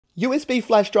USB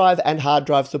flash drive and hard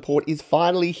drive support is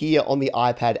finally here on the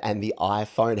iPad and the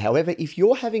iPhone. However, if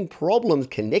you're having problems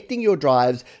connecting your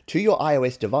drives to your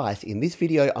iOS device, in this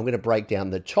video, I'm going to break down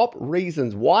the top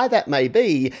reasons why that may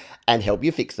be and help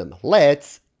you fix them.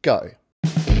 Let's go.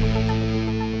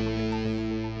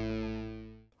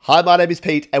 Hi, my name is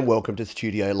Pete and welcome to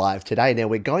Studio Live today. Now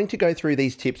we're going to go through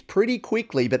these tips pretty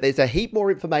quickly, but there's a heap more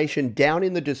information down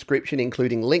in the description,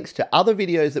 including links to other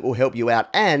videos that will help you out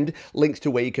and links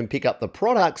to where you can pick up the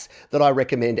products that I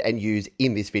recommend and use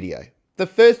in this video. The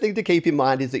first thing to keep in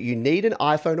mind is that you need an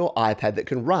iPhone or iPad that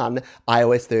can run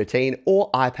iOS 13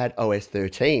 or iPadOS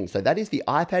 13. So that is the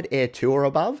iPad Air 2 or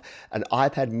above, an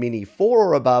iPad Mini 4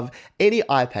 or above, any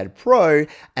iPad Pro,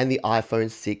 and the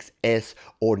iPhone 6s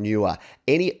or newer.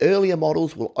 Any earlier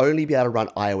models will only be able to run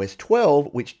iOS 12,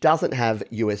 which doesn't have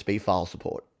USB file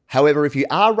support. However, if you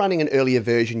are running an earlier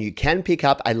version, you can pick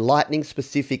up a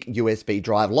lightning-specific USB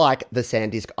drive like the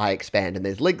SanDisk iXpand, and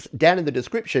there's links down in the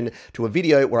description to a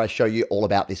video where I show you all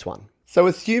about this one. So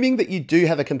assuming that you do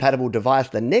have a compatible device,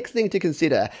 the next thing to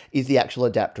consider is the actual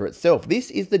adapter itself.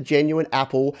 This is the genuine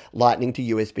Apple Lightning to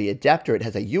USB adapter. It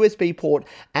has a USB port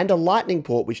and a Lightning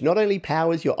port, which not only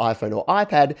powers your iPhone or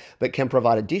iPad, but can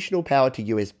provide additional power to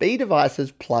USB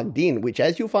devices plugged in, which,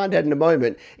 as you'll find out in a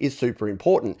moment, is super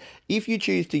important. If you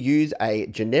choose to use a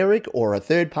generic or a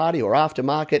third-party or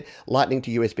aftermarket Lightning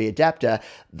to USB adapter,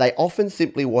 they often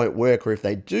simply won't work, or if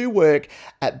they do work,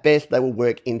 at best they will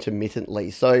work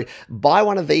intermittently. So buy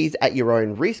one of these at your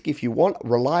own risk. If you want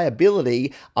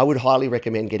reliability, I would highly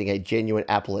recommend getting a genuine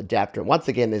Apple adapter. And once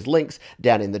again, there's links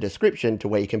down in the description to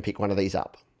where you can pick one of these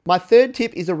up. My third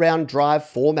tip is around drive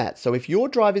format. So if your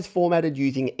drive is formatted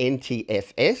using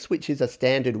NTFS, which is a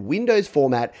standard Windows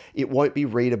format, it won't be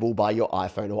readable by your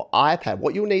iPhone or iPad.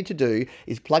 What you'll need to do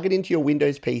is plug it into your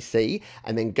Windows PC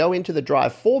and then go into the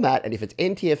drive format. And if it's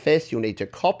NTFS, you'll need to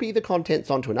copy the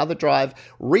contents onto another drive,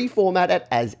 reformat it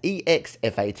as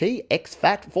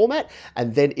exFAT format,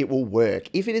 and then it will work.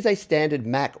 If it is a standard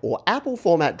Mac or Apple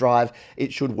format drive,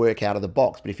 it should work out of the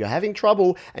box. But if you're having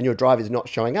trouble and your drive is not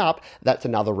showing up, that's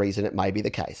another reason it may be the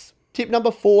case. Tip number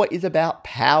 4 is about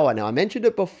power. Now, I mentioned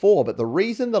it before, but the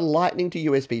reason the Lightning to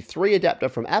USB 3 adapter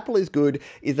from Apple is good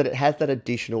is that it has that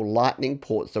additional Lightning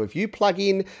port. So if you plug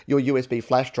in your USB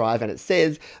flash drive and it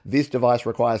says this device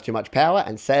requires too much power,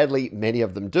 and sadly many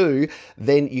of them do,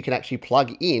 then you can actually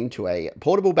plug into a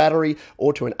portable battery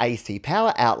or to an AC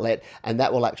power outlet, and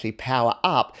that will actually power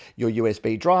up your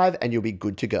USB drive and you'll be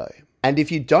good to go. And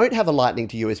if you don't have a Lightning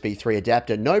to USB 3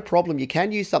 adapter, no problem, you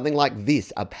can use something like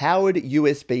this, a powered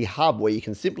USB hub, where you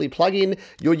can simply plug in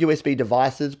your USB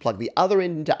devices, plug the other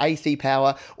end into AC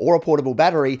power or a portable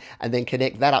battery, and then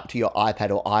connect that up to your iPad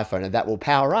or iPhone, and that will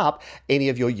power up any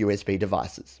of your USB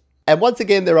devices. And once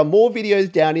again, there are more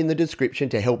videos down in the description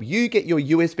to help you get your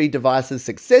USB devices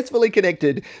successfully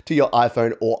connected to your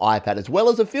iPhone or iPad, as well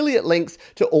as affiliate links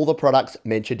to all the products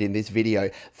mentioned in this video.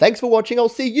 Thanks for watching. I'll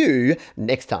see you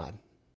next time.